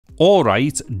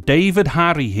Alright, David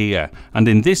Harry here, and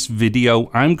in this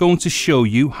video I'm going to show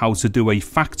you how to do a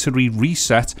factory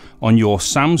reset on your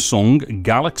Samsung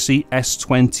Galaxy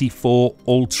S24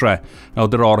 Ultra. Now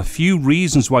there are a few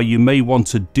reasons why you may want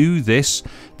to do this.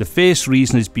 The first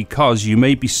reason is because you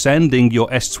may be sending your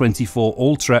S24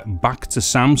 Ultra back to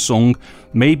Samsung.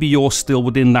 Maybe you're still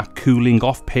within that cooling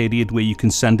off period where you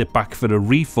can send it back for a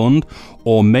refund,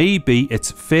 or maybe it's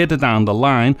further down the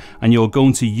line and you're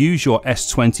going to use your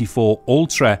S24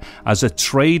 Ultra as a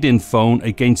trade-in phone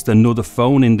against another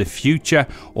phone in the future,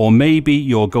 or maybe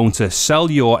you're going to sell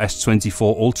your S24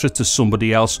 Ultra to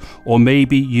somebody else, or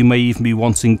maybe you may even be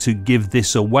wanting to give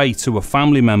this away to a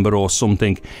family member or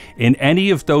something. In any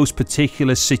of those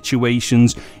particular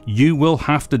situations, you will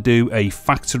have to do a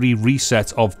factory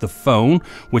reset of the phone,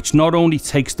 which not only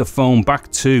takes the phone back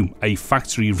to a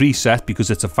factory reset because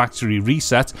it's a factory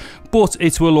reset, but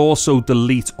it will also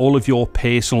delete all of your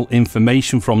personal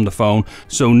information from the phone,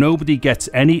 so nobody gets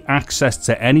any access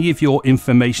to any of your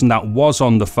information that was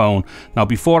on the phone. Now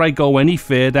before I go any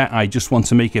further, I just want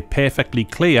to make it perfectly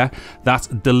clear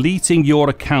that deleting your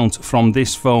account from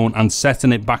this phone and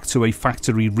setting it back to a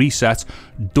factory reset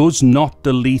does not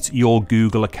delete your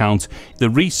Google account. The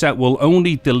reset will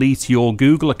only delete your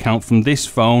Google account from this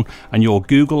phone, and your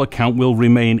Google account will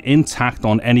remain intact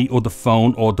on any other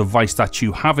phone or device that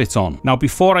you have it on. Now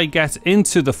before I get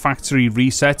into the factory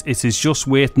reset, it is just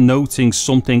worth noting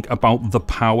something about the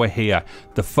power here.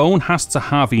 The phone has to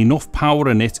have enough power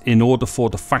in it in order for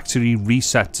the factory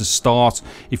reset to start.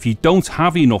 If you don't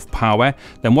have enough power,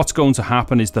 then what's going to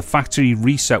happen is the factory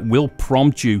reset will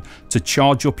prompt you to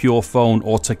charge up your phone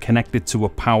or to connect it to a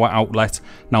power outlet.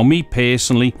 Now me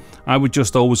personally, I would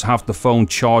just always have the phone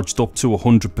charged up to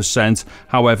 100%.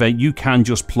 However, you can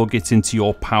just plug it into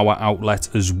your power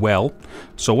outlet as well.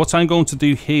 So what I'm going to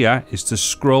do here is to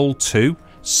scroll to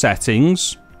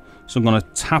settings. So I'm going to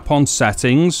tap on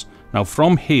settings. Now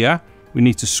from here, we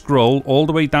need to scroll all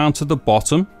the way down to the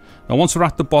bottom. Now once we're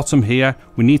at the bottom here,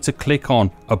 we need to click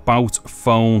on about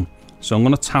phone. So I'm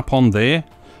going to tap on there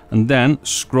and then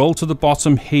scroll to the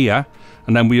bottom here,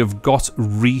 and then we have got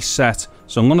reset.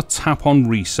 So I'm going to tap on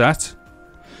reset.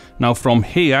 Now from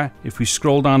here, if we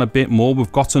scroll down a bit more,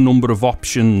 we've got a number of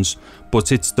options,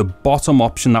 but it's the bottom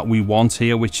option that we want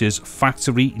here, which is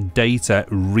factory data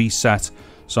reset.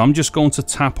 So I'm just going to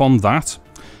tap on that.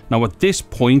 Now at this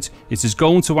point, it is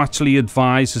going to actually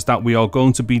advise us that we are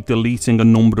going to be deleting a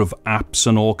number of apps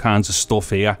and all kinds of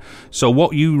stuff here. So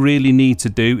what you really need to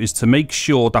do is to make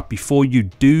sure that before you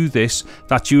do this,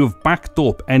 that you have backed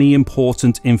up any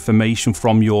important information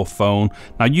from your phone.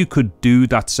 Now you could do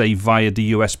that, say, via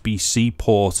the USB-C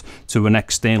port to an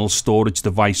external storage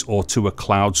device or to a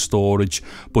cloud storage,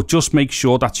 but just make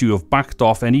sure that you have backed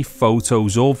off any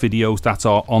photos or videos that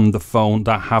are on the phone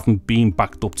that haven't been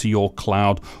backed up to your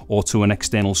cloud or to an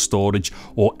external storage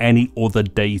or any other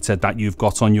data that you've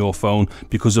got on your phone,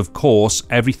 because of course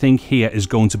everything here is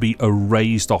going to be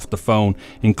erased off the phone,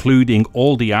 including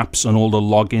all the apps and all the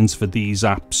logins for these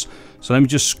apps. So let me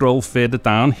just scroll further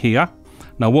down here.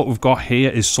 Now what we've got here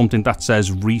is something that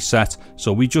says reset,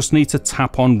 so we just need to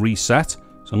tap on reset.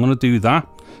 So I'm going to do that.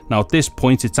 Now at this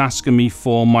point it's asking me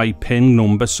for my PIN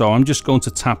number, so I'm just going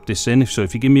to tap this in, so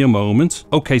if you give me a moment.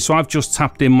 Okay, so I've just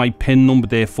tapped in my PIN number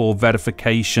there for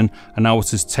verification, and now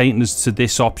it has taken us to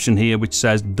this option here which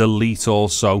says delete all.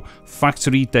 So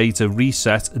factory data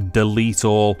reset, delete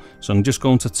all. So I'm just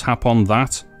going to tap on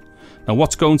that. Now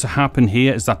what's going to happen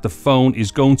here is that the phone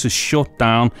is going to shut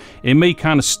down. It may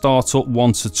kind of start up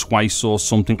once or twice or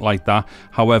something like that.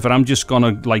 However, I'm just going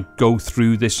to go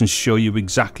through this and show you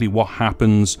exactly what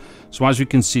happens. So as you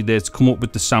can see there, it's come up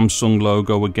with the Samsung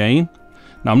logo again.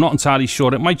 Now I'm not entirely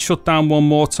sure, it might shut down one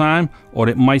more time, or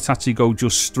it might actually go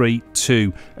just straight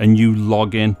to a new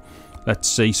login. Let's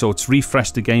see, so it's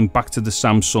refreshed again back to the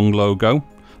Samsung logo.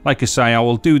 Like I say, I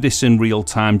will do this in real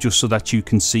time just so that you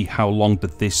can see how long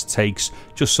that this takes,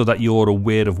 just so that you're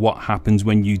aware of what happens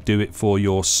when you do it for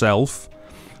yourself.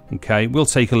 Okay, we'll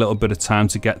take a little bit of time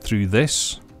to get through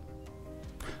this.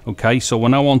 Okay, so we're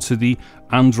now onto the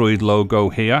Android logo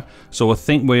here. So I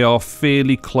think we are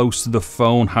fairly close to the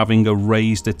phone having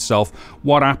erased itself.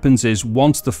 What happens is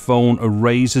once the phone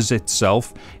erases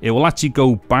itself, it will actually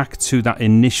go back to that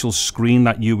initial screen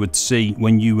that you would see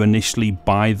when you initially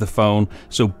buy the phone.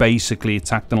 So basically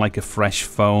it's acting like a fresh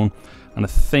phone. And I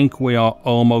think we are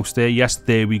almost there. Yes,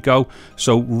 there we go.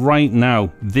 So right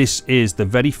now, this is the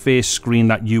very first screen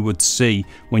that you would see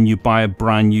when you buy a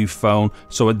brand new phone.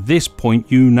 So at this point,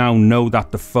 you now know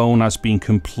that the phone has been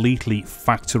completely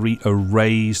factory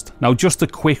erased. Now, just a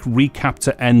quick recap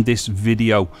to end this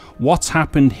video. What's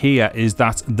happened here is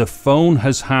that the phone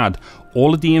has had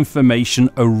all of the information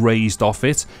erased off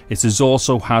it. It has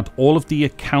also had all of the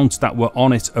accounts that were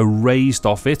on it erased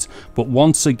off it. But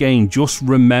once again, just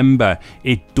remember,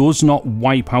 it does not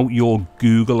wipe out your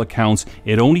Google account.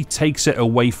 It only takes it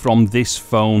away from this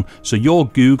phone. So your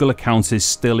Google account is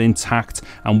still intact,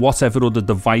 and whatever other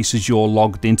devices you're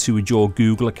logged into with your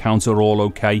Google account are all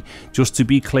okay. Just to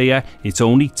be clear, it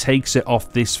only takes it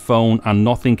off this phone and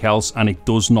nothing else, and it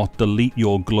does not delete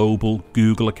your global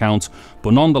Google account.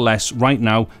 But nonetheless, right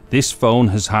now, this phone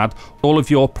has had all of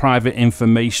your private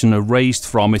information erased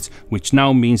from it, which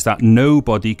now means that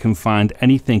nobody can find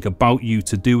anything about you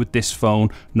to do with this phone,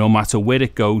 no matter where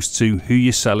it goes to, who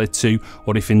you sell it to,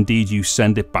 or if indeed you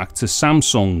send it back to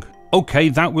Samsung. Okay,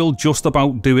 that will just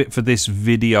about do it for this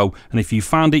video, and if you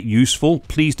found it useful,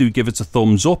 please do give it a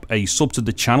thumbs up. A sub to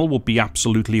the channel would be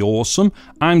absolutely awesome.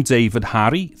 I'm David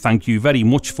Harry. Thank you very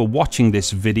much for watching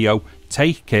this video.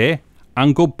 Take care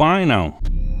and goodbye now.